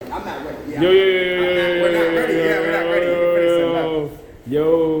We're not ready. Yeah, we're not ready.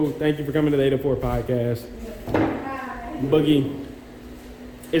 Yo, thank you for coming to the 804 podcast. Boogie,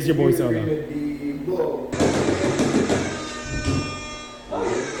 it's your boy Solo.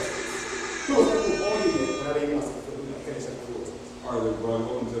 Alright,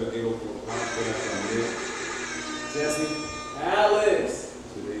 welcome to the 804 podcast. I'm Nick. Jesse. Alex.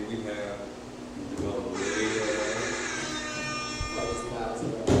 Today we have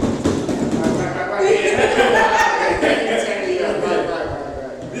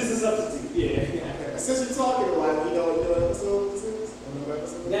This is up to you. Yeah. Since you're talking about it, you know what episode this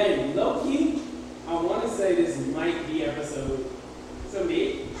is? Hey, low key, I want to say this might be episode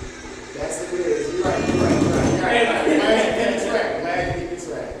 78. That's what it is. You're right. Glad to keep it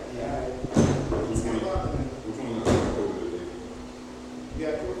track. Yeah. which one is the code today? You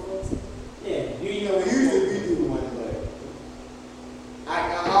got cool folks? Yeah. You know, usually we do one, but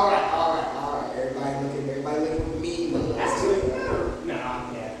all right. Everybody looking at me. Actually, nah,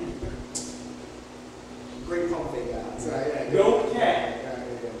 I can't. Great pump fake guys. Right. Don't cat, Yeah.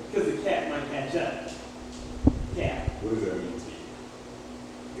 because the cat might catch up. Cat. What does that mean to you?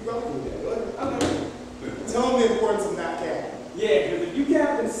 You probably do that. Go ahead. Okay. Tell them the importance of not capping. Yeah, because if you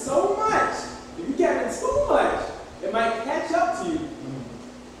capping so much, it might catch up to you.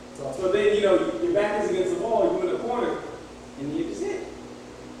 So then, your back is against the wall, you in the corner, and you just hit.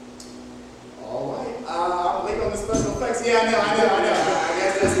 All right. I'm late on the special effects. Yeah, I know. I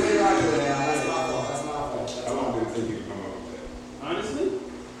guess that's the way I do it now. That's my fault. How long did it take you to come up with that? Honestly,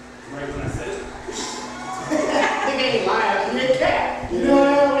 right when I said it. They ain't lying. You ain't cat. You know what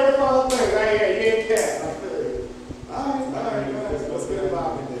I'm saying? Right here. You ain't cat. I feel it. All right. Let's get it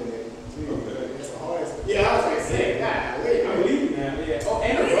vibing then, man. Okay. That's the hardest. Yeah, I was like, say, I'm leaving now, yeah. Oh,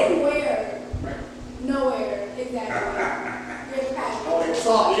 and a rope. Where? Right. Nowhere. Exactly. You're passionate. Oh, they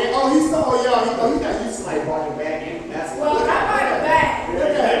talk. Yeah. Oh, he saw y'all. He got you like barking back in. That's Well, I bite the back. Look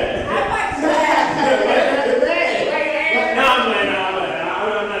at it. I bite the back. No, I'm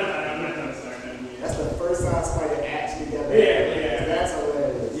not trying to start that. That's the first time somebody actually got that. Yeah. That's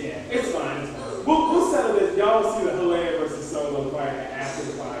hilarious. Yeah, it's fine. We'll settle this. Y'all will see the Halaya versus Solo fight after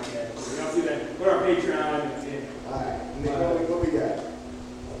the podcast. Y'all see that on our Patreon. All right. Nick, what we got?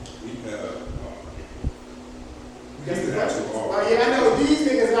 We have That's the question. Oh, yeah, I know. These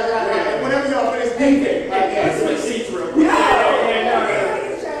niggas, whenever y'all finish anything, Let's switch seats real quick. So Yeah.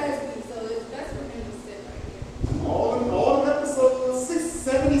 it's best for him to sit right here. all them episodes,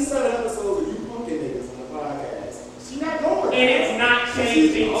 77 episodes of you punking niggas on the podcast. She not going. And it's not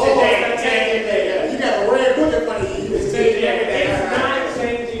changing Oh, today. it's not changing today. Yeah. You got a red book in front of you. It's changing everything. It's not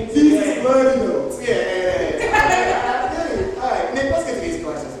changing These today. bloody notes. Yeah. All right, Nick, let's get to these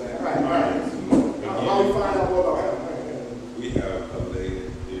questions, man. All right. How we find out more about him? we have a lady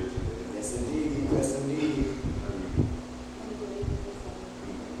here today. Yes, indeed.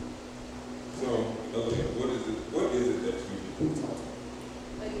 So, okay, what is it that you do?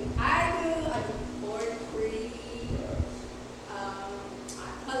 I do poetry. I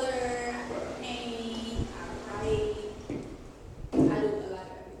color. I paint. I write. I do a lot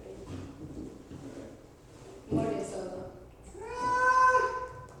of everything. More than solo.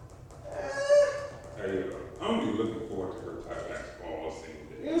 I'm really looking forward to her type basketball scene.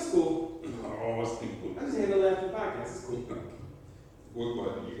 Yeah, it's cool. All people. I just handle that for the podcast. It's cool. What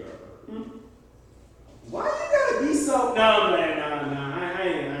button you got? Why you gotta be so? No, man, no. I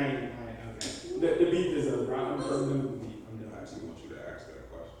ain't. Okay. The beef is over. I'm done with the beef. I'm I done. actually want you to ask that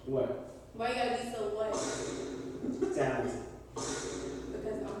question. What? Why you gotta be so what? Talented.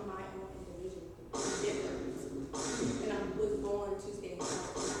 Because I'm my own individual. I'm different. And I was born to stand out.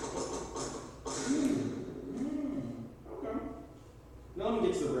 Okay. Now let me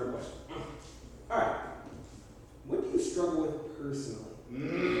get to the real question. All right. What do you struggle with personally?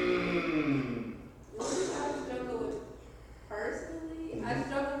 What do I struggle with personally? I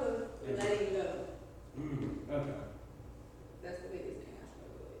struggle with letting go. Okay. That's the biggest thing I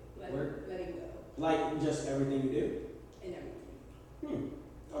struggle with. Letting go. Like just everything you do? And everything.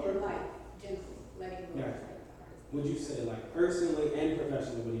 Okay. In life, generally. Letting go. Yeah. is like the hardest. Would you say like personally and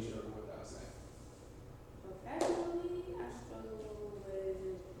professionally, what do you struggle with? I'll say. Professionally, I struggle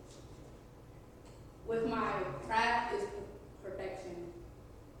with my craft is perfection.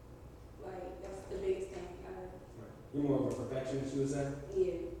 Like, that's the biggest thing. You're more of a perfectionist, you would say?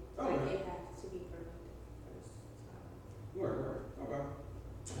 Yeah. Oh, Like, right. it has to be perfect first. Word. Okay.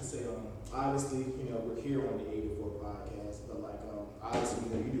 I say, obviously, we're here on the 804 podcast, but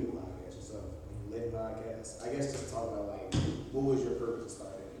obviously, you do a podcast yourself. You live podcast. I guess just talk about what was your purpose of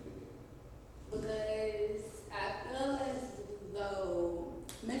starting it? Because I feel as though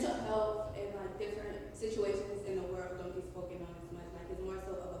mental health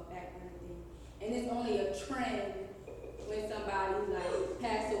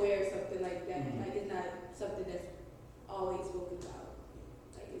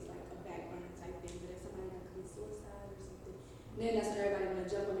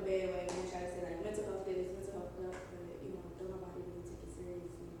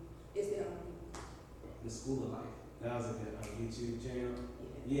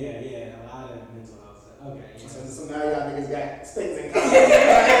Yeah, a lot of mental health stuff. Okay. Yeah. So now y'all niggas got things in common.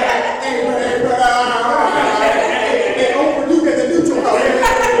 Hey, Oprah, you get the neutral out.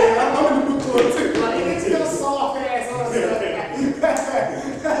 I'm in the neutral too. Like, it's still soft ass on stuff.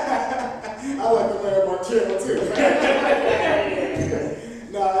 I like the Larry Marcello too.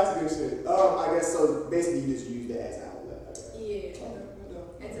 Nah, that's good shit. I guess so. Basically, you just use that as an outlet. Yeah.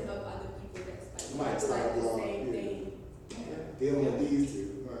 And to help other people that's Might like start the blowing, same yeah. thing. Dealing with these two.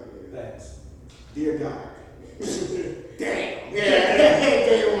 Right, yeah. Thanks. Dear God. Damn.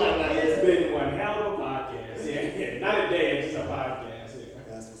 Yeah. It's been one hell of a podcast. Yeah. Not a day, it's just a podcast. Yeah.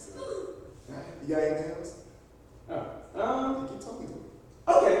 That's what's up. You got anything else? Oh. Keep talking to me.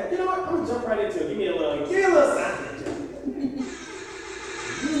 Okay. You know what? I'm gonna jump right into it. Give me a little sign.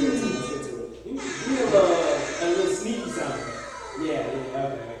 Give me a little sneaky sound. Yeah.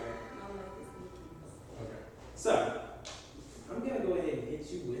 Okay. So, I'm gonna go ahead and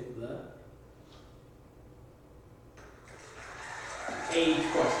hit you with the age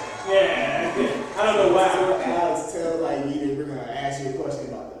question. Yeah. I don't know why. So Alex, tell like either we're gonna ask you a question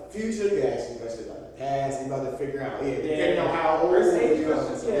about the future, we ask you a question about the past, you about to figure out, depending on how old First age you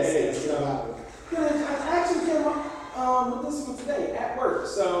questions. Yeah. I actually came up with this one today at work.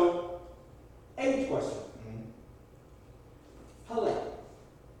 So, age question. Haliah.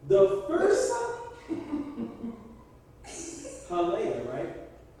 The first Haliah, right?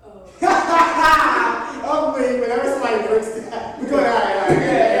 Oh. I'm waiting, whenever somebody breaks that. We go, all right.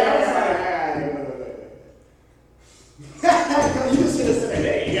 You should have said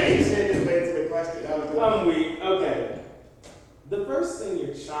that. Yeah, you should have just waited to the question. That was good. I'm weak. Okay. The first thing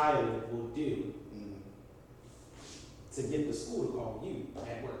your child will do to get the school to call you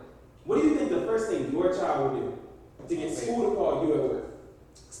at work. What do you think the first thing your child will do to get school to call you at work?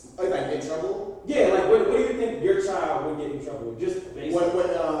 Like get in trouble? Yeah, like what do you think your child would get in trouble with? Just basically.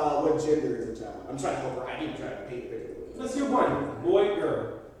 What gender is the child? I'm trying to help her. I need to try to paint a picture. Let's do one. Boy,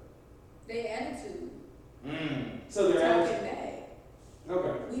 girl. Their attitude. So their attitude. Talking back.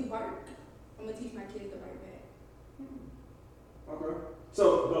 Okay. We work. I'm gonna teach my kids to write back. Okay.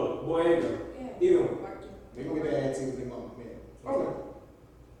 So both, boy and girl. Yeah. Either one. Working. Maybe we can add two with mom. Yeah. Okay.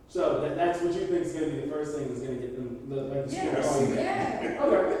 So that's what you think is going to be the first thing that's going to get them the school to call you back. Yeah.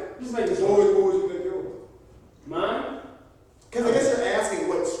 Okay. Just make this What one. would you think yours? Mine? Because I guess you're asking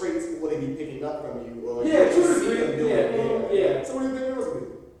what traits will they be picking up from you, or Yeah, what true you to see them agree. doing. Yeah. So what do you think yours will be?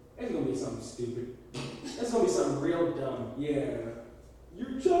 It's going to be something stupid. It's going to be something real dumb. Yeah.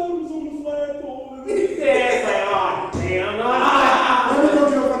 Your child is on the flagpole. Yeah, it's like, oh, damn. Let me go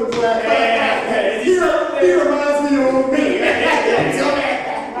get up on the platform. He reminds me of me.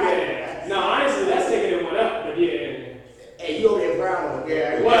 No, honestly, that's taking it one up, but yeah. Hey, you gonna be proud of him.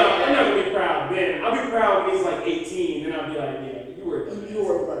 Yeah. Well, I'm not going to be proud then. I'll be proud when he's like 18, then I'll be like, yeah, you were a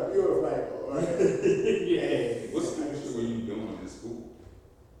flagpole. Right? Yeah. What stupid shit were you doing in school?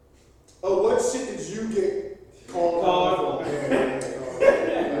 Oh, what shit did you get called for?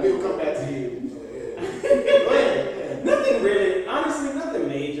 Yeah. We'll come back to you. Nothing really, honestly, nothing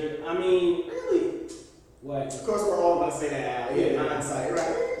major. I mean, really, what? Of course, we're all gonna say that out. Yeah, hindsight,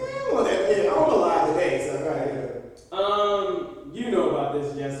 right? I'm alive today, so right. You know about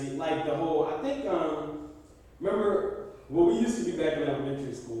this, Jesse. Like the whole, I think, remember what we used to do back in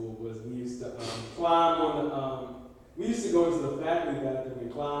elementary school was we used to climb on the, we used to go into the faculty bathroom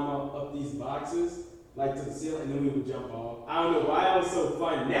and climb up these boxes, like to the ceiling, and then we would jump off. I don't know why it was so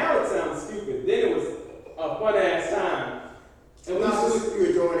fun. Now it sounds stupid. Then it was a fun ass time. And we used to, you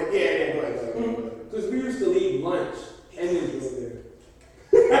were doing it. Yeah, go ahead. Because we used to leave lunch and then go there.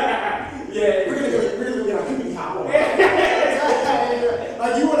 Yeah, we're gonna give me hot water.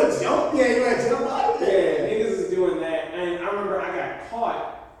 Like you wanna jump? Yeah, you wanna jump out? Yeah, niggas is doing that. And I remember I got caught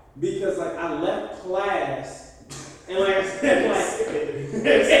because like I left class and like I said, like skipping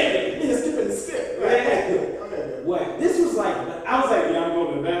the skip. Right? What? This was like I was like, yeah, I'm going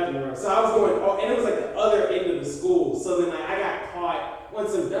to the bathroom. Right? So I was going, and it was like the other end of the school. So then like I got caught on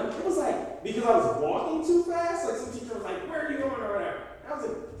some dumb. It was like because I was walking too fast. Like some teacher was like, "Where are you going?" or whatever. I was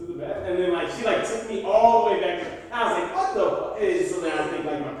like, to the bathroom, and then like she like took me all the way back. I was like, what the fuck? So then I think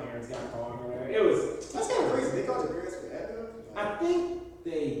like my parents got called or whatever. It was. That's kind of crazy. They called your parents for that though? I think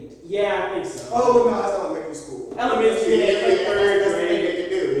they. Yeah, I think so. Oh no, that's elementary school. Elementary, yeah, like third that's what grade. they can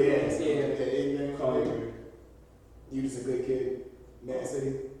do. Yeah. Call you. You just a good kid, Man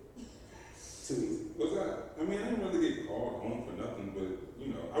City. Too easy. What's that? I mean, I didn't really get called home for nothing, but you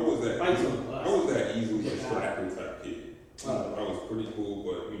know, I was that easily distracted type kid. I was pretty cool,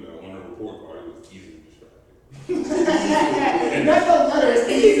 but you know, on a report card, it was easily distracted. That's the letter is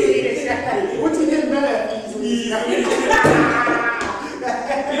easily distracted. What you get mad at? Easily distracted.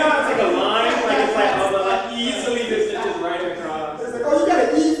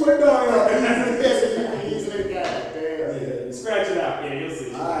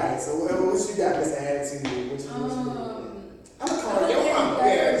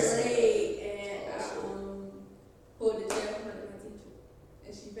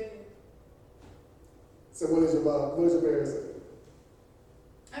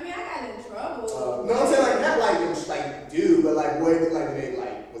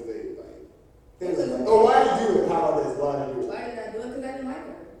 father is lying to you. Why did I do it? Because I didn't like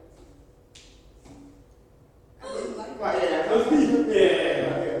her. I didn't like her. Right, yeah. It was me. Yeah.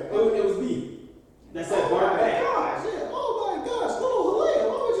 It was me. That's that bar back. Gosh, yeah. Oh my gosh. No, Halea,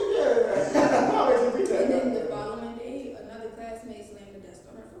 why would you do that? Why would you do that? And then the following day, another classmate slammed the desk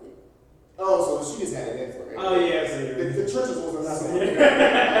on her foot. Oh, so she just had it in for her. Oh, yeah. So The churches wasn't that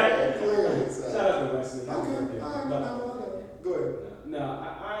Yeah. clearly. So. Shout out to Wesley. Okay. Go ahead. No,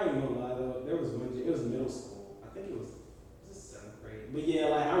 I ain't gonna lie though. There was one. It was middle school. I think it was 7th grade. But yeah,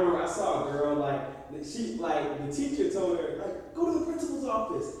 like I remember I saw a girl like she like the teacher told her like go to the principal's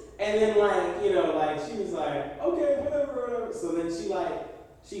office, and then like like she was like okay whatever. So then she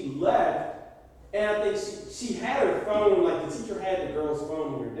left, and I think she had her phone like the teacher had the girl's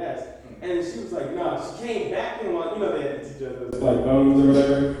phone on her desk. And she was like, no, she came back and like, they had the teacher those like phones or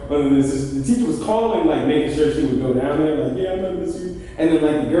whatever. But the teacher was calling, like making sure she would go down there, like, yeah, I'm gonna miss you. And then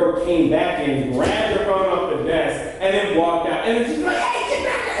like the girl came back and grabbed her phone off the desk and then walked out. And then she's like, hey, get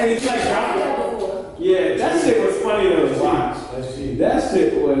back! And then she like dropped it. Yeah, that shit was funny to watch. That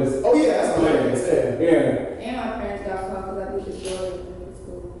shit was. Oh yeah, that's hilarious. Yeah. And my parents got caught because I beat this boy in middle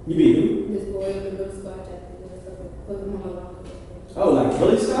school. You beat him? This boy in middle school, I tried to do stuff and put him on my Oh, like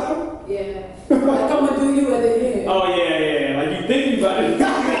Billy style? Yeah. Like, I'm gonna do you at the end. Oh yeah. Like you think you about it.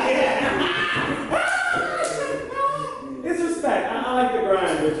 It's respect. I like the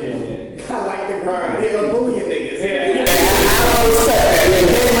grind with you. I like the grind. They gonna bully you niggas. Yeah. I don't respect that. They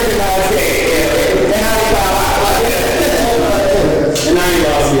recognize that. And I ain't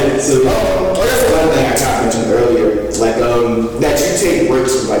lost yet. So, that's another thing I kind of mentioned earlier. Like, that you take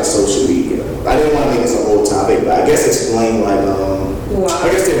breaks from like social media. I didn't want to make this a whole topic, but I guess explain like, I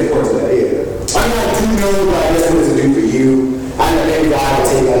guess the importance of that, yeah. I mean, I do know, but I guess what does it do for you? I know maybe I would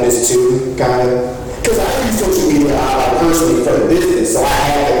take on this too, kind of. Because I use social media personally for the business, so I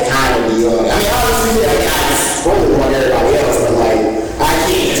have to kind of be on it. I mean, obviously, I just scroll on everybody else, but like, I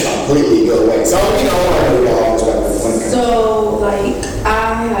can't just completely go away. So, I want to do all this stuff. So, like,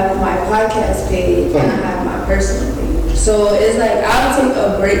 I have my podcast page and I have my personal page. So it's like I'll take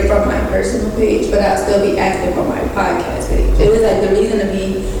a break from my personal page, but I'll still be active on my podcast page. It was like the reason to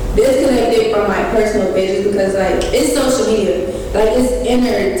be disconnected from my personal page is because like it's social media, like it's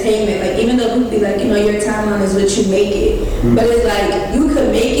entertainment. Like even though people be like, your timeline is what you make it, but it's like you could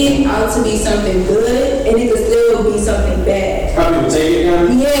make it out to be something good and it could still be something bad. How people take it now?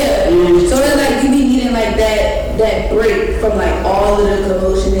 Yeah. So it's like you be needing like that break from like all of the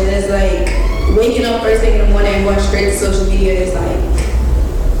commotion, and it's like waking up first thing in the morning and going straight to social media is like,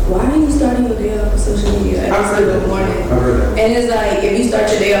 why are you starting your day off with social media every single morning? And it's like, if you start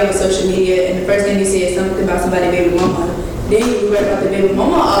your day off with social media and the first thing you see is something about somebody's baby mama, then you read about the baby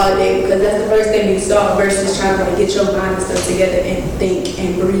mama all day because that's the first thing you saw versus trying to like get your mind and stuff together and think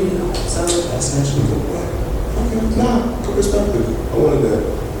and breathe. So that's actually a good point. Okay, nah, good perspective. I wanted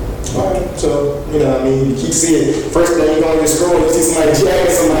that. Alright, so, you keep seeing, first thing you go on your scroll, you see somebody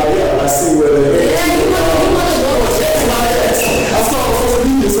jagging somebody up, I see where they're at. Yeah, you want to go check somebody else. I saw social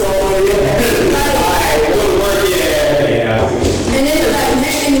media, so alright, we'll work, yeah. And then like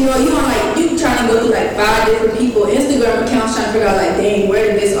next thing you know, you trying to go through like 5 different people, Instagram accounts trying to figure out like, dang, where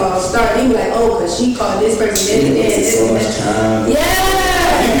did this all start? Then you be like, oh, because she called this person, this. So much time. Yeah.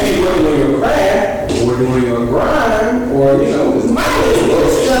 You can be working on your craft, or working on your grind, or it's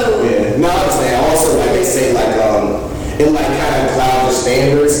yeah. No, I'm saying also like they say like it like kind of cloud the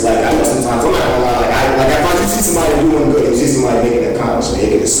standards. Like I know sometimes I'm not gonna lie, like if you see somebody doing good and you see somebody making an accomplishment, it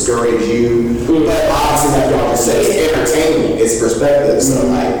can discourage you. But obviously like y'all just say, it's entertainment, it's perspective. So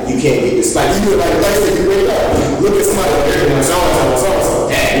like you can't get this like you do it like let's say you wake up, look at somebody like they're doing so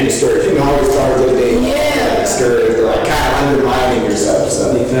you're discouraged. You can always start the day discouraged or like kind of undermining yourself.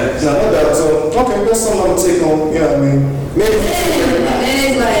 So okay, that's something I'm gonna take on, maybe And then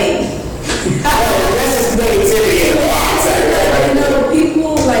it's like that's just negativity in the box.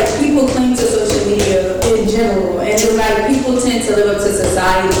 people cling to social media in general, and it's like people tend to live up to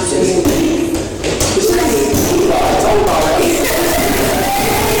society too. People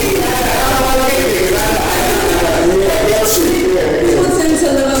tend to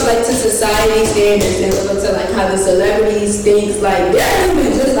live up like to society standards and live up to like how the celebrities think like they're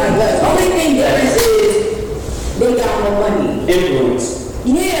moving just like us. Only thing difference is they got more money. Influence.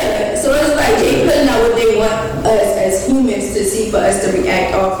 Yeah, so it's like they putting out what they want us as humans to see for us to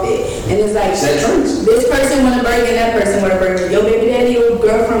react off it. And it's like, this person want a burger, that person want a burger. Your baby daddy, your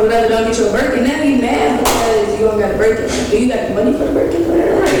girlfriend, whatever, don't get your burger. Now you mad because you don't got a burger. Do you got the money for the burger?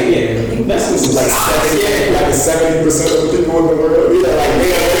 Right, yeah. That's what's like 70% of the people in the world.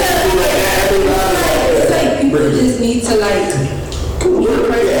 It's like people just need to like,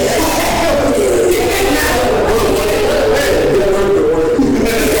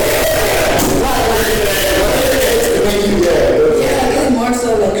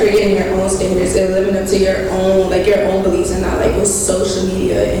 social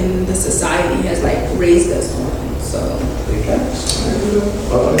media and the society has like raised us on. So.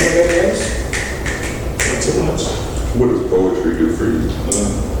 Not too much. What does poetry do for you?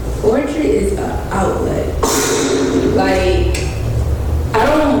 Poetry is an outlet. Like, I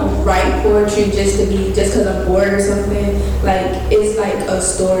don't write poetry just because I'm bored or something. Like, it's like a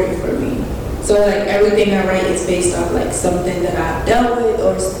story for me. So like everything I write is based off like something that I've dealt with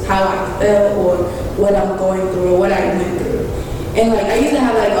or how I felt or what I'm going through or what I went through. And like I used to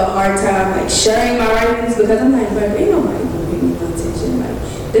have like a hard time like sharing my writings because I'm like, but ain't nobody gonna give me no attention. Like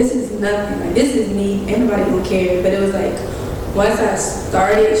this is nothing. Like this is me. Ain't nobody gonna care. But it was like once I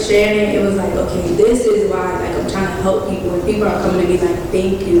started sharing it was like, okay, this is why like I'm trying to help people and people are coming to me like,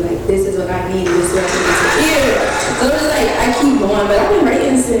 thank you, like this is what I need, this is what I need to hear. So it was like I keep going, but I've been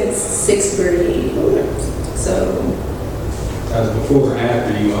writing since 6th grade. So That was before or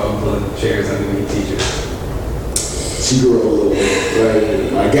after you pulling chairs underneath teachers? She grew up a little bit,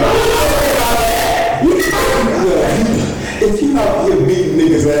 right? I got if you out here beating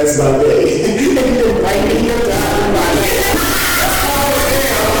niggas' ass by day, right in your time, by day.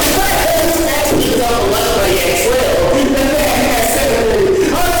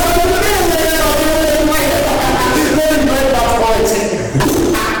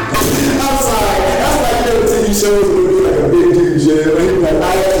 Shows would be like a big dude jail, and like I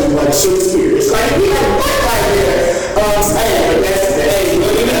actually like Shakespeare. It's like we have what right here. Saying, but that's the hey,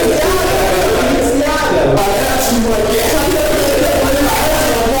 look at that. I actually like yeah. I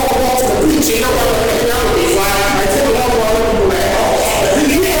walk to the beach, you know what I'm saying? I take a walk while people like oh,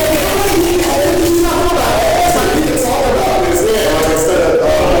 it's like we can talk about this, yeah. Like instead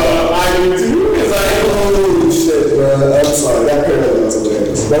of I do too, it's like holy shit, bro. I'm sorry, that parallel was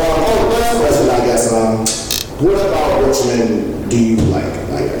hilarious. But last question, I guess. What about Richmond do you like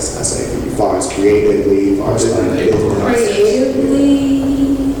I say, for you, as far as creatively, as far as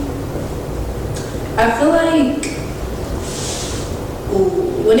creatively, I feel like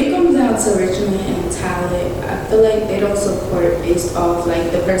when it comes down to Richmond and talent, I feel like they don't support based off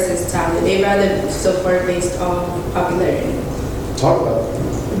like the person's talent. They rather support based off popularity. Talk about it.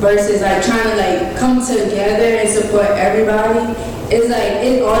 Versus like trying to like come together and support everybody. It's like,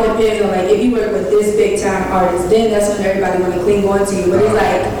 it all depends on like, if you work with this big time artist, then that's when everybody want to cling on to you. But it's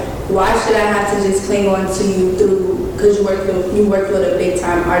like, why should I have to just cling on to you because you work with a big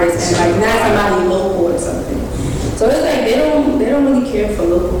time artist and like not somebody local or something. So it's like, they don't really care for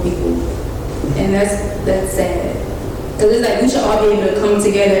local people. And that's sad. Because it's like, we should all be able to come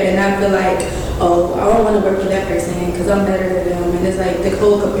together and not feel like, oh, I don't want to work with that person because I'm better than them. And it's like the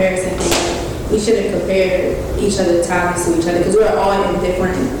whole comparison thing. We shouldn't compare each other's talents to each other because we're all on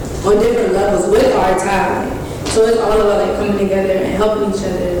different levels with our talent. So it's all about like coming together and helping each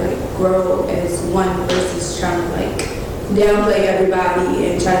other like grow as one versus trying to like downplay everybody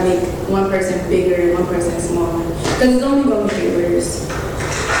and try to make one person bigger and one person smaller. Because it's only going to get worse.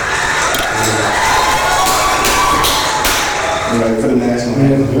 You ready for the national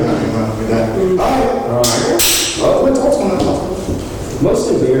anthem? All right. What talks on that? Most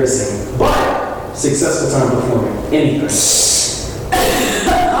embarrassing, but successful time performing anything.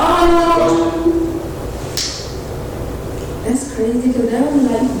 That's crazy because that would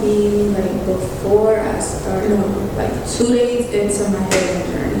like be like before I started, like 2 days into my healing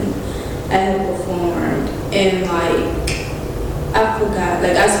journey, I had performed and like I forgot,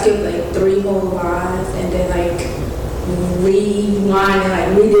 like I skipped like 3 whole lines and then like rewind and like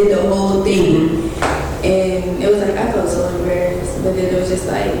redid the whole thing. And it was like, I felt so embarrassed, but then it was just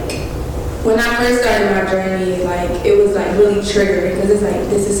like, when I first started my journey, like, it was like really triggering, because it's like,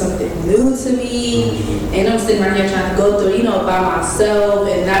 this is something new to me, and I'm sitting right here trying to go through, by myself,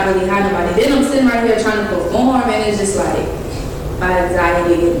 and not really have nobody. Then I'm sitting right here trying to perform, and it's just like, my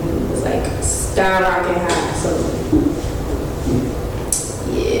anxiety was like skyrocketing high, so,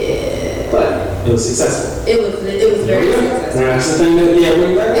 yeah. But it was successful. It was very successful. That's the thing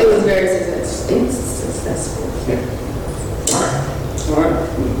that, it was very successful. It was successful. All right.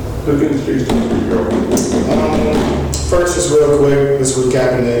 Look in the streets. First, just real quick, just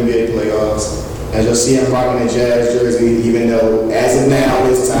recapping the NBA playoffs. As you'll see, I'm rocking a Jazz jersey, even though as of now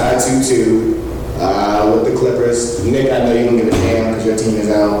it's tied 2-2 with the Clippers. Nick, I know you don't give a damn because your team is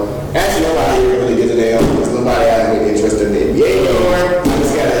out. Actually, nobody really gives a damn because nobody has any interest in the NBA anymore. I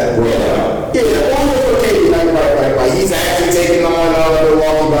just gotta bring it up. Yeah, one for KD, like he's actually taking on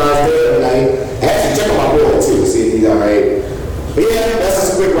Milwaukee Bucks there tonight. Actually, check on my board too, see if he's all right. But yeah, that's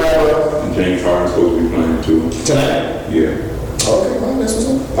just a quick wrap up. And James Harden's supposed to be playing too. Tonight? Yeah. Okay, well, that's what's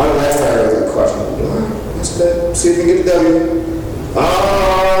up. On the last time, I was like, questionable. That's that. See if we can get the W.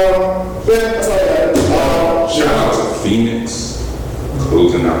 Yeah, that's all I got. Shout out to Phoenix.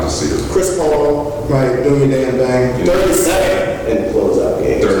 closing out the series. Chris Paul, right, doing your damn thing. 37 in the closeout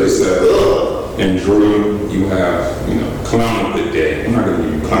game. 37. And Drew, you have, clown of the day. I'm not going to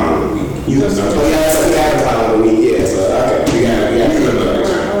give you clown of the week. So we have a clown of the week, yeah. So, okay. We got another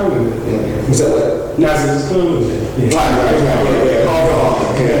example. You said what? Nah, so it's clown of the day. Right.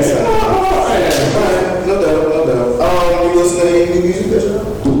 Okay. No doubt. You listen to any new music, Bishop?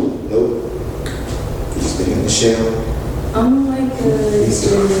 Nope. Just been in the shell. I'm like a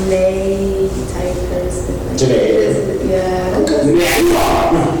Janae type person. Like, Janae? Yeah. Okay.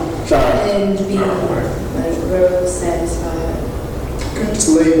 Sorry. And be like real satisfied. Just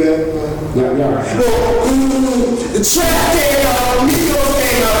lay back. Yeah. The track came out, Migos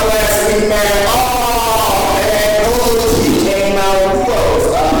came out last week, man. Oh, man. He came out with clothes.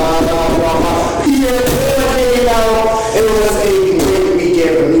 Peter came out. It was a great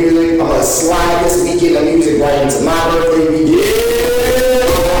weekend for music. I'm going to slide this weekend of music right into my birthday weekend.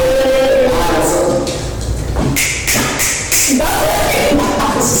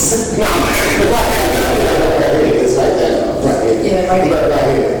 It's like that. Yeah, right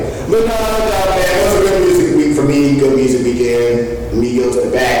here. But no, man, it was a good music week for me. Good music weekend. Migos to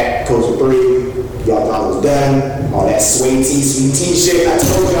the back, Coach for 3. Y'all thought it was done. All that sweet tea shit. I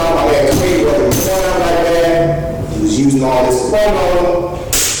told y'all my man Quay wasn't going out like that. He was using all this promo.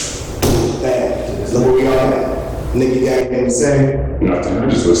 Man, look where we are now. Nigga, you got anything to say? Nothing. I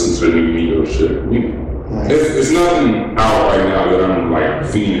just listen to the new Migos shit. It's nothing out right now that I'm like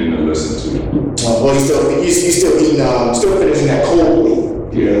fiending to listen to. Well, you still eating, still finishing that cold week.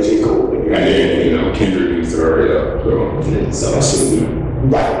 Yeah, J. Cole. And then Kendrick needs to hurry up. So that shit be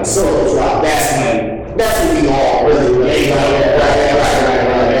right. So drop. That's when we all really relate. Right.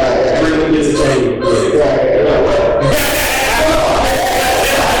 Everyone gets a change.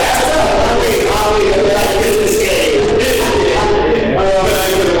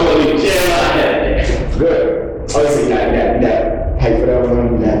 Good. Obviously, that hype for that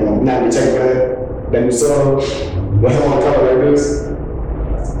one, not return for that new song. When I want to cover like this.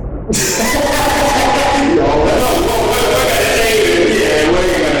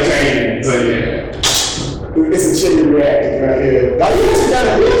 It's a chicken reaction right here. Like, you got to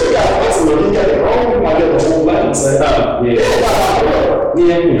listen to it. You got it wrong. I get the whole line. Say,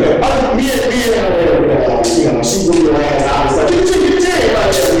 she blew your ass out. It's like, you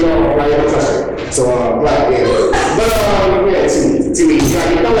so, right, yeah. But, yeah, too easy. Like,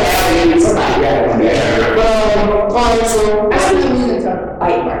 you know what happened? Somebody got it on there. But, so, I didn't mean to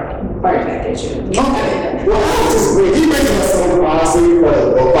fight back at you. okay. Well, I just agree. He making us so honestly for the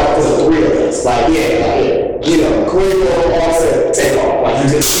 3 of us. Like, Quavo, Offset, take off. Like,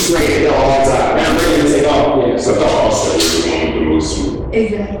 he's ready to go all the time. And I'm ready to take off. Yeah, so the Offset is the one with the most smooth.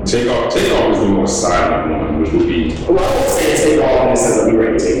 Exactly. Take off is the more silent one, which would be. Well, I won't say take off in the sense of be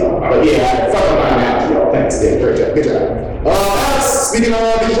ready to take off. But yeah, fuck up my mouth, y'all. Thanks, yeah, great job. Good job. Alex, speaking of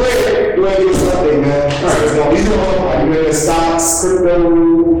Detroit, go ahead and give us an update, man. All right, let's go. You doing like you in stocks, crypto,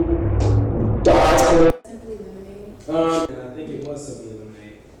 dots, Simply I lemonade. think it was Simply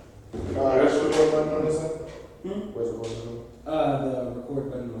Lemonade. that's what you're on this one? Where's the voice? The record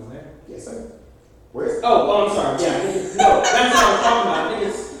button on there. Yes, sir. Where's Oh, I'm sorry. Yeah, no, that's what I was talking about. I think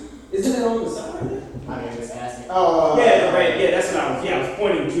isn't it on the side? I mean, just asking. Yeah, right. Yeah, that's what I was. Yeah, I was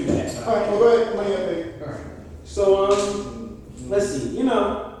pointing to that. All right, well, go ahead. Money update. All right. So, let's see.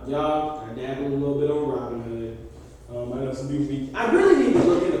 Y'all, I dabbled a little bit on Robinhood. I know some people I really need to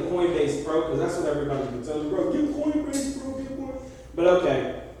look into Coinbase Pro because that's what everybody's been telling me. Bro, get Coinbase Pro, get Coinbase. But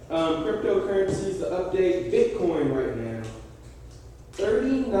okay. Cryptocurrencies, the update. Bitcoin right now.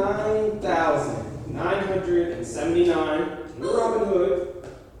 39,979 in Robinhood.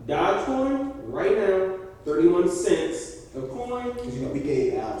 Dogecoin right now, 31 cents a coin. Because we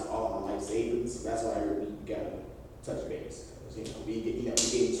gave Alex all our life savings, so that's why we got to touch base. We gave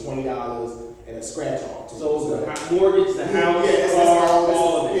 $20 and a scratch off. So the mortgage, the house, car,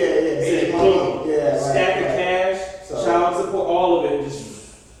 all of it. Yeah. Stack of cash, child support, all of it. Just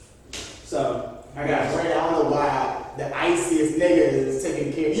so I got right. I don't know why the iciest nigga is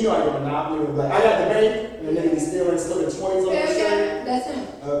taking care. You know, I got Monopoly. Like, I got the bank, and the nigga be stealing, slipping 20s on the shirt. That's him.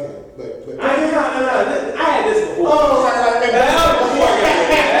 Okay, but I had this before. Oh, right. That was before.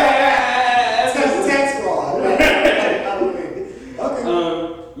 That's the tax fraud. Okay.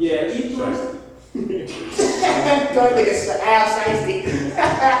 Yeah, Ethereum. Go ahead, nigga. Al Shiesty.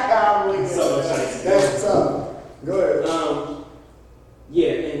 So shiesty. That's tough. Go ahead.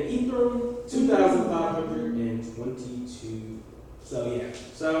 Yeah, and Ethereum 2,522. So yeah.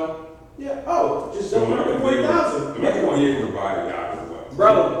 So yeah. Oh, just don't remember 40,000. Am I going to buy a yacht or what?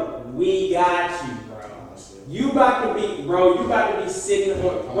 Bro, we got you, bro. You about to be sitting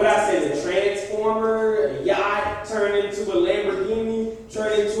on, what I say, the Transformer, a yacht turned into a Lamborghini,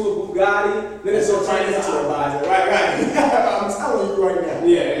 turned into a Bugatti, then it's gonna turn into a advisor. Right. I'm telling you right now.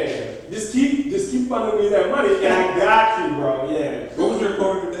 Yeah. Just keep funding me that money, and I got you, bro. Yeah. What was your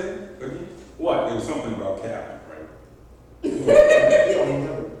quote today? Again? What? It was something about capping, right? You don't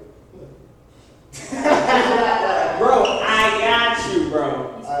remember. Bro, I got you, bro.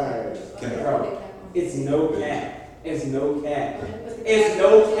 Alright. Bro, it's no cap. It's no cap. It's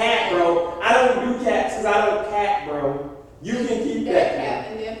no cap, bro. I don't do caps because I don't cap, bro. You can keep that cap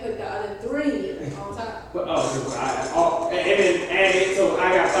and then put the other 3 on top. But and then add it, so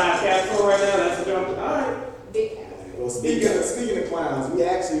I got 5 caps on right now. That's what y'all. All right. Big cap. Well, speaking of clowns, we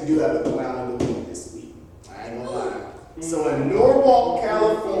actually do have a clown of the week this week. I ain't gonna lie. So in Norwalk,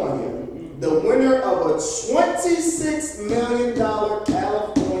 California, the winner of a $26 million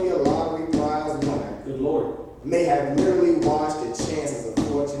California lottery prize winner, Good Lord. may have literally washed the chances of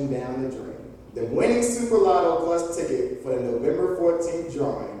fortune down the drain. The winning Super Lotto Plus ticket for the November 14th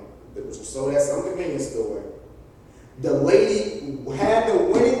drawing, which was sold at some convenience store, the lady had the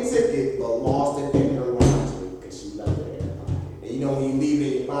winning ticket but lost it in her laundry because she left it in her pocket. And you know when you leave it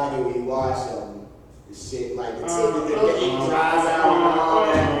in your pocket when you wash them, the shit like the ticket, the ink dries out and all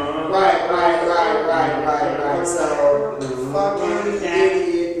that. Right. So, fucking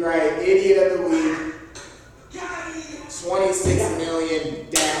idiot, right? Idiot of the week. 26 million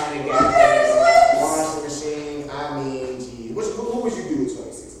down and got washing machine. I mean, geez. What would you do with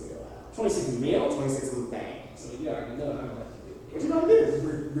 26 million? 26 mil? 26 million bang. So you already know how much it is. What you gonna do?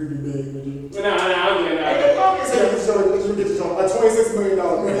 Bring it big, would you? No, I'm good. A $26 million bill.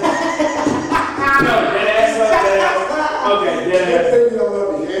 No, okay, deadass. Baby, I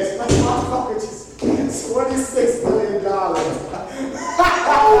love you. Yes. Motherfucker just $26 million. Oh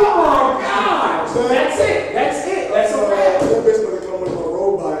my gosh! That's it. That's a wrap. That bitch gonna come with a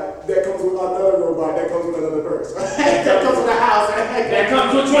robot that comes with another robot that comes with another purse. That comes with a house. That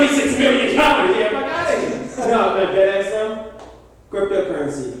comes with $26 million. Yeah, fuck out of here. No, deadass stuff.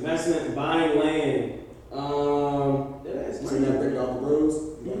 Cryptocurrency, investment, buying land. That's So you gotta pick off the rules.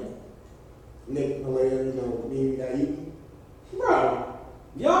 Nick, Malaya, me, got eaten. Bro,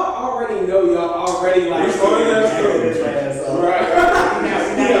 y'all already know y'all already like we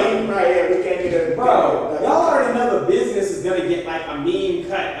can't get it. Bro, y'all already know the business is gonna get like a mean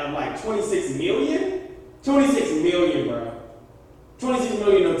cut of like 26 million? 26 million, bro. 26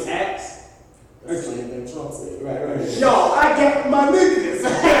 million no tax. That's the same thing Trump said. Right. Yo, I got my niggas.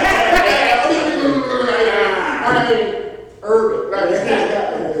 Urban, right?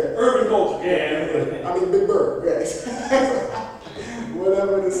 Urban culture. Yeah. I mean, Big Bird, right?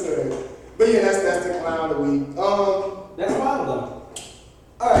 Whatever to say. But yeah, that's the clown of the week. That's wild though.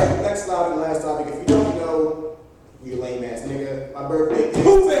 Alright, next topic, last topic. If you don't know, you lame ass nigga. My birthday is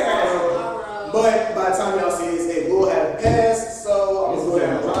tomorrow. But by the time y'all see this, it will have passed. So I'm going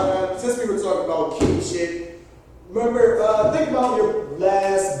to since we were talking about cute shit, remember, think about your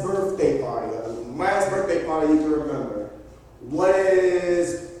last birthday party. Last birthday party you can remember. What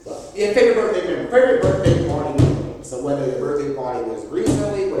is your favorite birthday memory? Favorite birthday party memory. So whether your birthday party was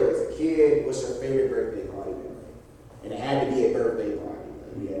recently, whether it's a kid, what's your favorite birthday party memory? And it had to be a birthday party.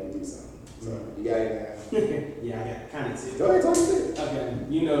 We had to do something. So you got it. Yeah, I got kind of too. Go ahead, talk to me. Okay,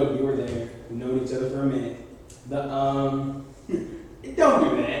 you know you were there. We known each other for a minute. Don't do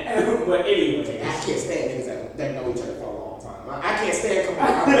that. But anyway, I can't stand niggas that know each other for a long time. I can't stand coming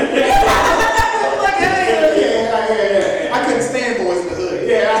out. I couldn't stand boys in the hood.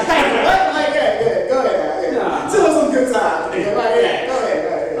 Yeah, go ahead. Nah. Tell us some good times. Go ahead.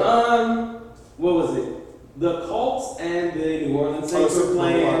 What was it? The Colts and the New Orleans Saints were Super Bowl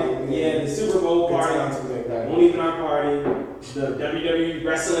playing. party. Yeah, the Super Bowl Good party. times with that guy. Won't even our party. The WWE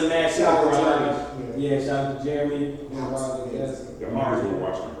wrestling match. Shout out to Jeremy. Yeah, shout out to Jeremy. Yes. The Mars were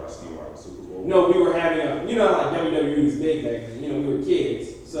watching wrestling while the Super Bowl. No, we were having a, like WWE was big back then. We were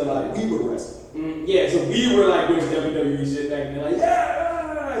kids. So like, We were wrestling. yeah, so we were like doing WWE shit back then. Like,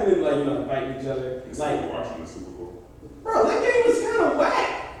 yeah! And then like, fighting each other. It's Like, like watching the Super Bowl. bro, that game was kind of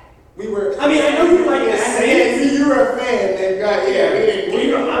whack. We were. I mean, I know you like the Saints. You were a fan, man. God, yeah, we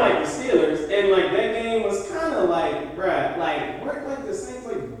didn't. I like the Steelers, and like that game was kind of like, bruh, like weren't like the Saints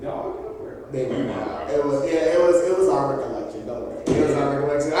like dog? They were not. It was our recollection. Don't worry. It was our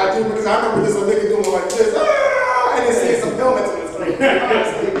recollection. I do because I remember this one nigga doing like this, and then seeing some helmets in his face.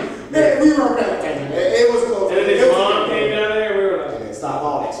 Man, we weren't paying attention. It was close. And then his mom came down there, and we were like, stop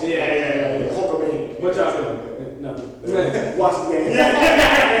all that shit. Yeah. Hulkamania. what y'all doing? Nothing. Watch the game.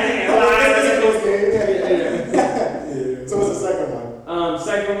 So what's the second one?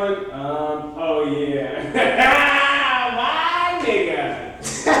 Second one, oh yeah.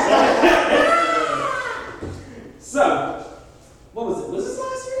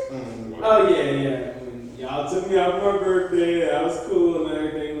 me out for my birthday. I was cool and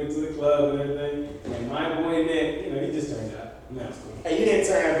everything. Went to the club and everything. And my boy Nick, you know, he just turned out. And that was cool. Hey, you didn't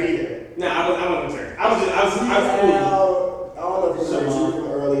turn up either. Nah, I wasn't turned. I was cool. I don't know if you remember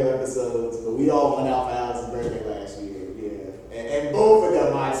from earlier episodes, but we all went out for Alex's birthday last year. Yeah. And both of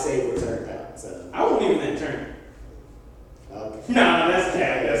them, I'd say, were turned out. So. I wasn't even that turned. Okay. Nah, that's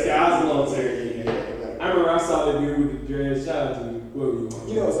cat. That's cat. I was a little turned. Yeah. I remember I saw the dude with the dreads. Shout out to you. What were you on?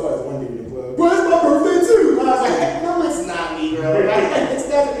 You know, it's always one dude in the club. But it's my birthday too. And I was like, no, it's not me, bro. It's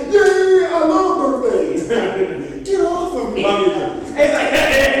definitely, yeah, I love birthdays. Get off of me. It's like,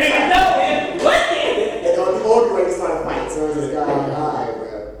 no, man. What? And on the older way, he started fighting. So it's just, all right,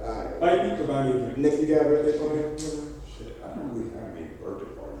 bro. All right. Like, you could buy me a drink. Nick, you got a birthday for him? Shit, I don't really have any birthday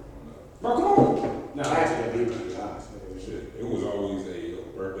parties coming up. Bro, come on. No, I actually got to be honest. Shit, it was always a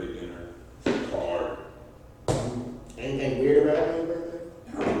birthday dinner, card. Anything weird about having a birthday?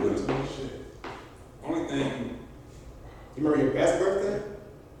 I don't really know shit. Only thing, You remember your best birthday?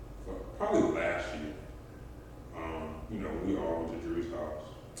 probably last year. You know, we all went to Drew's house.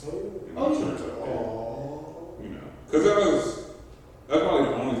 And Oh, we yeah. turned up there. Oh. You know, because that's probably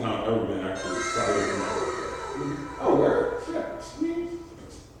the only time I've ever been actually excited for my birthday. Oh, where? Yeah.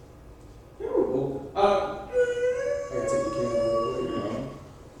 You were cool. I gotta take the camera away. You know,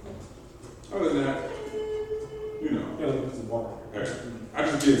 other than that, you know, Yeah, let's just walk. hey, I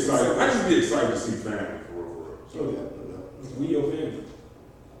just be excited to see family for real. Oh, So, yeah. We your family.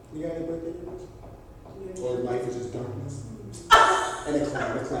 You got any birthday wish? Or life is just darkness? And a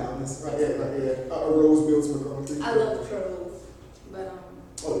cloudness. Right here. A rose built to a concrete. I love trolls, but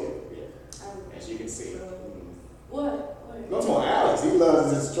Oh, yeah. I love As you can see. What? No, it's more Alex. He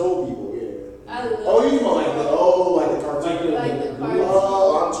loves his troll people, yeah. I love. Oh, you know like the cartoon. Like the cartoon.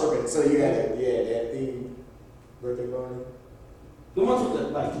 Oh, I'm tripping. So you had that theme birthday party? The ones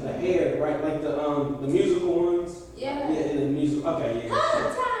with the hair, right? Like the musical ones. Yeah. Yeah, and the music. Okay, yeah.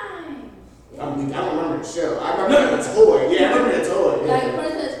 Hot time. I don't remember the show. I remember the toy. Yeah, I remember the toy. Yeah. Like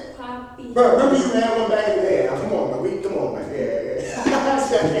Princess Poppy. Bro, remember you had one back in the day. Come on, man. Come on, man. Yeah.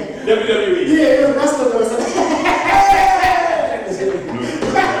 WWE. Yeah, it was wrestling or something. He's actually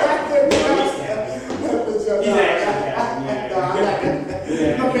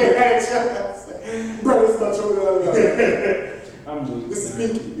yeah. Bro, this is not true. I'm This is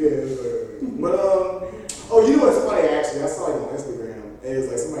Pinky. Yeah. But you know what's funny actually? I saw it on Instagram. It was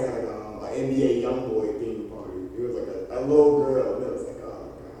like somebody had like an NBA YoungBoy theme party. It was like a little girl, and it was like,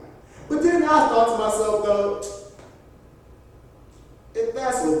 oh god. But then I thought to myself though, if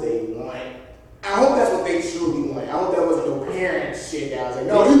that's what they want, I hope that's what they truly want. I hope that wasn't no parent shit that was like,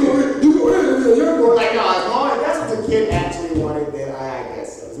 no, you go in, you're going like, no, as long as that's what the kid actually wanted, then I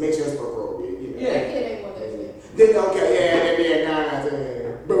guess so. Just make sure it's appropriate. You know? Yeah. That kid ain't want that shit. Then okay, nah.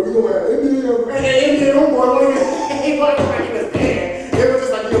 But we gonna have NBA homeboy. He wasn't like he was there. It was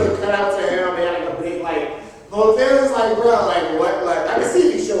just like you know, cut out to him. They had like a big like hotel. It's like, bro, like what? Like I could see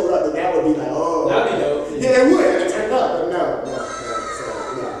if he showed up, then that would be like, oh, That'd be dope. Yeah, it would. And it turned up, but no. So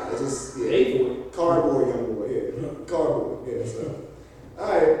yeah, it's just cardboard young boy. Yeah, cardboard. Yeah. So all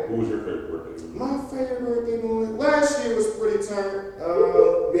right. what was your favorite birthday? My favorite birthday moment last year was pretty turned. I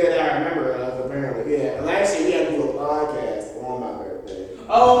remember apparently. Yeah, last year we had to do a podcast on my birthday.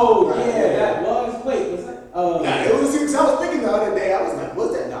 Oh yeah, that was. Wait, was that? Nah, it was. Cause I was thinking the other day. I was like,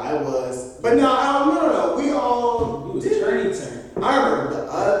 "What's that?" No, it was. But no. We all. It was turn. I remember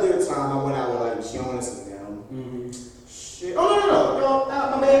the other time I went out with like Jonas and them. Mm-hmm. Shit. Oh no.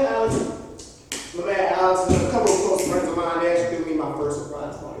 My man Alex. And a couple of close friends of mine. They actually gave me my first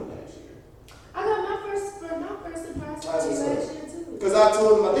surprise party last year. I got my first surprise party last year too. Because I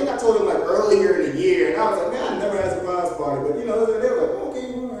think I told them like earlier in the year, and I was like, man, I never had a surprise party. But you know, they were like,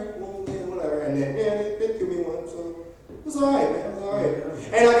 okay, all right, well, man, whatever. And then, they threw me one, so it was all right, man. It was all right.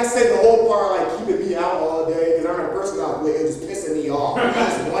 And like I said, the whole part, like keeping me out all day, because I remember personally, I was it was just pissing me off. I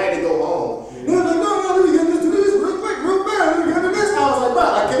just wanted to go home. And I was like, no, let me get this, do this real quick, real fast. Let me get this. I was like, bro,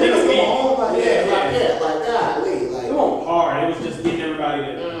 like, can we just go home? Like, golly, like. It wasn't hard. It was just getting everybody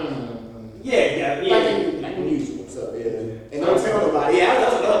to. Yeah. Like unusual, so yeah. And don't tell nobody. Yeah,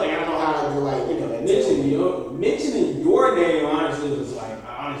 that's another thing. I don't know how to do, like, you know. Mentioning your name honestly was like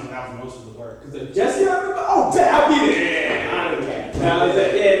that was most of the work. Because Jesse, I'll be there.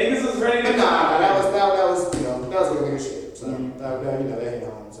 Niggas was ready to. Nah, that was real nigga shit. So that hit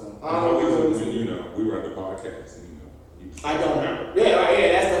home. So We were at the podcast, and I don't remember.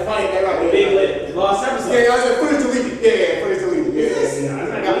 Yeah, that's the funny thing. Right, Big lit. Lost episode. Yeah, I said footage deleted. Yeah, footage deleted. Yeah.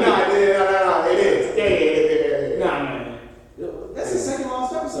 No, it is. Yeah. Nah. That's the second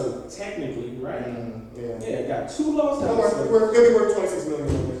lost episode. episode, technically, right? Yeah. Yeah, it got 2 lost It'll episodes. be worth $26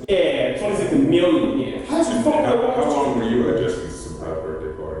 million. Yeah, 26 million, yeah. How'd you fuck How up? long were you at Jesse's surprise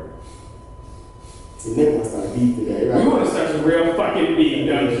birthday party? See, Nick wants to start beef today, right? You want to start some real fucking beef,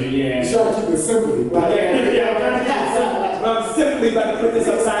 don't you? Yeah. You're trying to keep it simple, right? Yeah, I'm trying to keep it simple. But I'm simply about to put this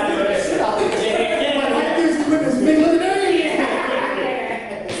upside down. Like this, you put this big look at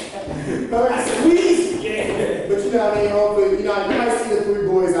I said, please. Yeah. But you know what I mean? Hopefully, you might see the 3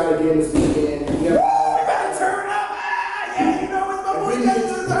 boys out again this weekend. You know? Gotta turn up. Yeah, you know what's my boy got to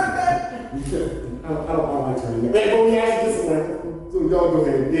turn up. I don't like turning up. Hey, but we asked this one. So y'all go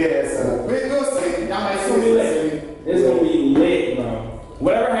ahead. Yeah, so we'll see. Y'all might see this. It's gonna be lit, bro.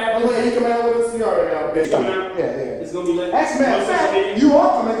 Whatever happens. I'll let you come out with us. You already out there. Yeah. It's gonna be lit. Actually, man, fact, you are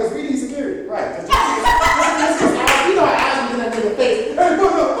coming because we need security. Right. You know, I asked you that to your face. Hey,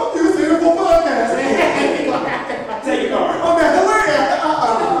 look, fuck you, this is a full podcast. Take your car. Oh, man, hilarious.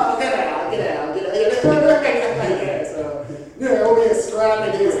 Get out. So, yeah, over here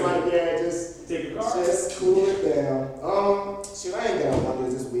scrapping this like, yeah, just take your car. Just cool it down. Shit, I ain't got no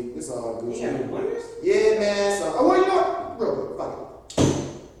wonders this week. It's all good. You got no wonders? Yeah, man. So, well, you know what? Real quick, fuck it.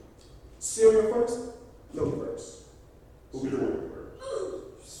 Cereal first? Milk first. What we doing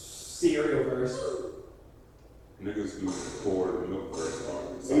first? Cereal first. Niggas who pour the milk first are.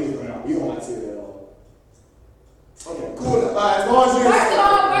 You don't like cereal at all. Okay, cool. As long as you.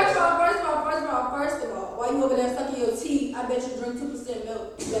 First of all, while you over there sucking your teeth, I bet you drink 2%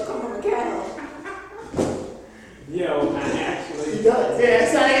 milk that come from a cow. Yo, I actually. He does.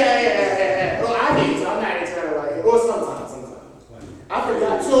 Yeah. Well, I need to. I'm not into it like it. Or sometimes. I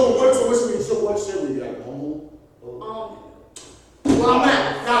forgot. So what should we do? Like humble? Well, I'm not.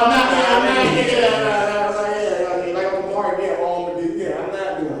 No, I'm not. Like I'm Martin. Yeah, I'm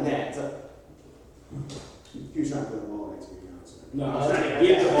not doing that. So, he was trying to put a ball next to me. No, I'm trying to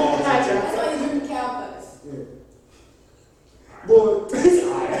get the ball. That's why you drink the cow pus. Yeah. Boy, you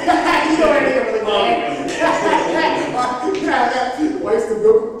know that nigga really bad. Waste the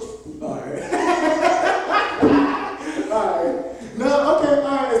milk. Alright. No, okay,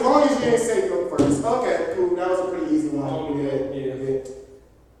 alright. As long as you ain't say milk first. Okay, cool. That was a pretty easy one. Yeah.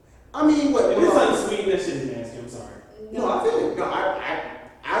 I mean, what? If it's unsweet, that shit is nasty. I'm sorry. No, I feel it. No,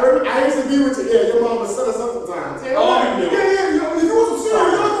 I used to be with you. Yeah, your mama set us up sometimes. Yeah, if you want some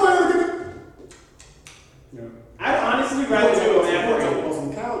cereal, go ahead and get it. Yeah. I'd honestly rather do an apple. On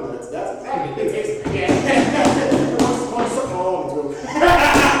some cow nuts. That's exactly it tastes like. Yeah. Something wrong with it.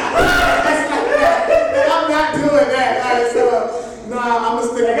 I'm not doing that. Alright, so I'm gonna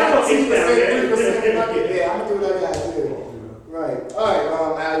stick with 2%, 3% bucket. Yeah, I'm gonna do what I gotta do. Right. Alright,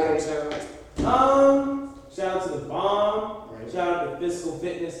 Al, you got any shout-outs? Shout out to the bomb. Right. Shout out to Fiscal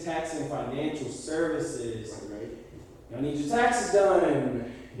Fitness, Tax and Financial Services. Right. Y'all need your taxes done.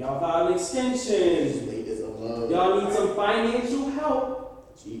 Y'all filed extensions. Y'all need some financial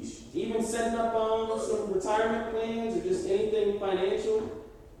help. Jeez. Even setting up some retirement plans or just anything financial.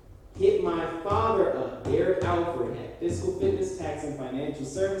 Hit my father up, Derek Alfred, at Fiscal Fitness, Tax and Financial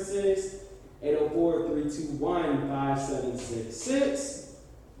Services, 804-321-5766.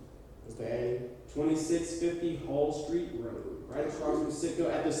 What's the A? 2650 Hall Street Road, right across from Citgo,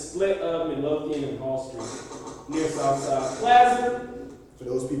 at the split of Midlothian and Hall Street, near Southside Plaza. For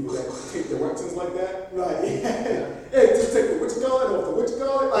those people that take directions like that, right? Hey, just take the what you call it off the what you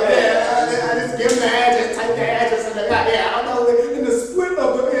call it. Like, I just give them the address, type the address, and I don't know. In the split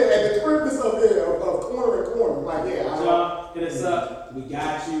of the at the purpose of corner and corner, like Y'all, hit us up. We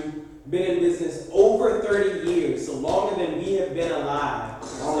got you. Been in business over 30 years, so longer than we have been alive.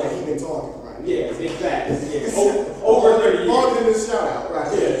 So he been talking, right? Yeah, big facts. Yeah, over 30 years. Longer than this shout out, right? I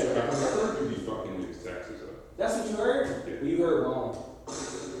heard you be fucking niggas' taxes up. That's what you heard? Yeah. Well, you heard wrong.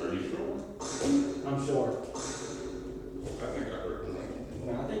 Are you sure? I'm sure. I think I heard right.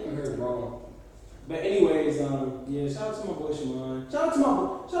 No, I think you heard wrong. But anyways, yeah, shout out to my boy Shaman. Shout out to my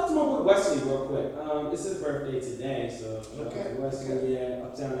boy Wesley real quick. It's his birthday today, so shout out to Wesley, yeah,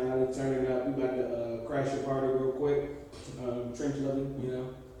 Uptown Alley, turning up. We about to crash your party real quick. Trench loving, you know.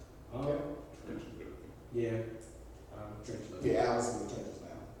 Yeah. Trench loving. Yeah, Alex in the trenches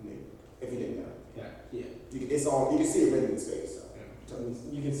now. If you didn't know. Yeah. You can see it written in his face. So.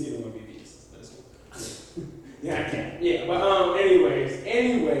 You can see it on BBs. That's cool. Yeah, I can. Yeah, but anyway,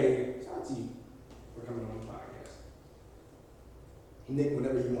 shout out to you for coming on the podcast. Nick,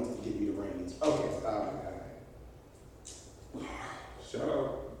 whenever he wants to give you the reins. Okay, all right. Shout out.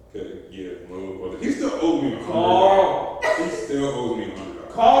 Okay, yeah, my little brother. He still owes me $100. Carl! He still owes me $100.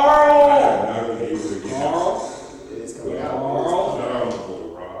 Carl! I have not been able to get Carl! It is coming But, out. Carl! Shout out my boy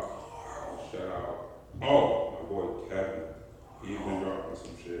Rob. Shout out. Oh, my boy Kevin. He's been dropping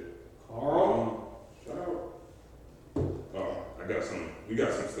some shit. we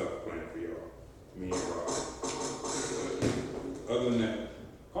got some stuff planned for y'all. Me and Rob. Other than that,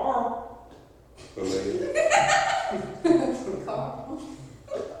 Carl.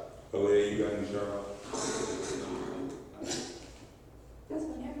 Halea, you got any shout out? That's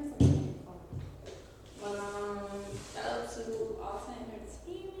whenever something. Shout out to Alton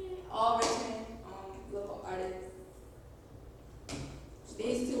Entertainment, all Richmond local artists.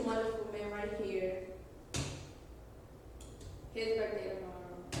 These two wonderful men right here. His birthday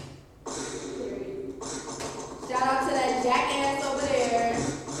tomorrow. Period. Shout out to that jackass over there.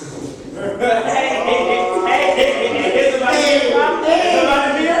 Hey, it's about to be a pop. It's about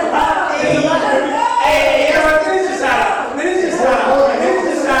to be a pop. It's about to be. Hey, everybody, finish your shout out. Finish your shout out. Finish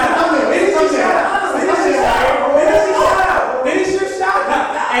your shout out. Finish your shout out. Finish your shout out. Finish your shout out. Finish your shout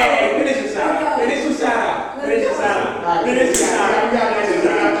out. Hey, finish your shout out. Finish your shout out. Finish your shout out. Finish your shout out. Finish your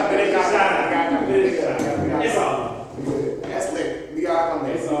shout out. Finish your shout out. Finish your shout out. It's all. That's lit. We gotta come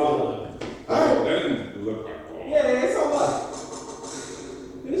there. It's all. That didn't look like all. Yeah, it's all up.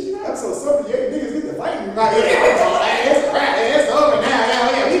 Finish your That's so simple. Yeah, niggas get to fighting right here. It's crap. It's over now.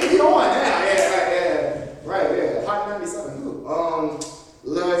 Yeah. We on now. Yeah. Right. Hot 97.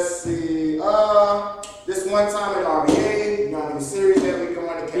 Let's see. This one time at RBA, you know, the series that we come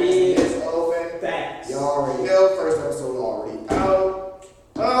on the cast is open. Thanks. You already know. First episode already out.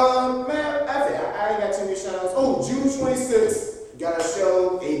 Man, I ain't got too many shout outs. Oh, June 26th, got a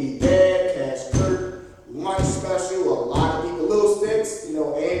show. AB Dad, Cash Kurt, lunch special. A lot of people, Little Sticks, you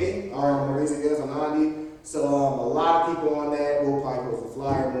know, Andy, Marisa Gills on Andy. So a lot of people on that. We'll probably post the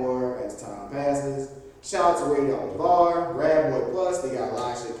flyer more as time passes. Shout out to Radio on the Bar, Rad Boy Plus. They got a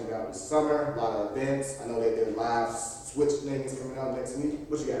lot of shit coming out this summer. A lot of events. I know that their live Switch things coming out next week.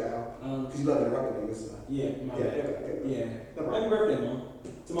 What you got, Al? Because you love interrupting niggas. Yeah, my bad. Okay. Yeah. No Happy birthday, Mom.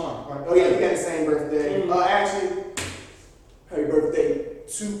 Tomorrow. Oh yeah, we got the same birthday. Actually, happy birthday,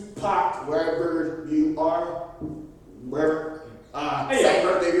 Tupac, wherever you are, wherever. Same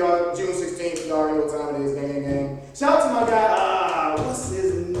birthday, we are June 16th. You already know what time it is. Gang. Shout out to my guy. What's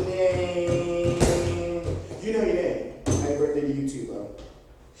his name? You know your name. Happy birthday to you too, bro.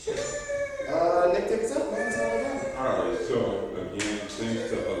 Nick, take us up, man. That's all I got. Alright, so again, thanks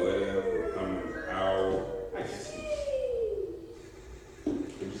to Halea for coming out. Did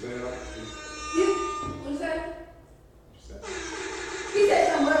you say that? What'd you say? What you say? He said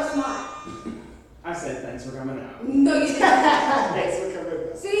something real smart. I said thanks for coming out. No, you didn't. Thanks for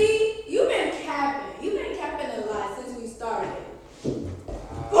coming. See, you've been capping. You've been capping a lot since we started.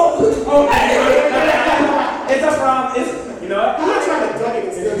 It's a problem. You know what? I'm not trying to duck it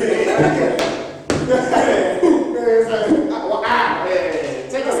and still get it.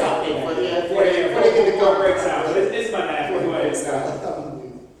 Take us out, Nick, before they get the go breaks out. It's my bad. Go ahead.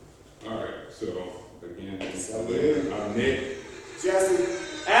 Alright, so again, I'm Nick. Jesse.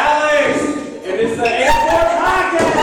 Alex! And it's the 8-4 podcast!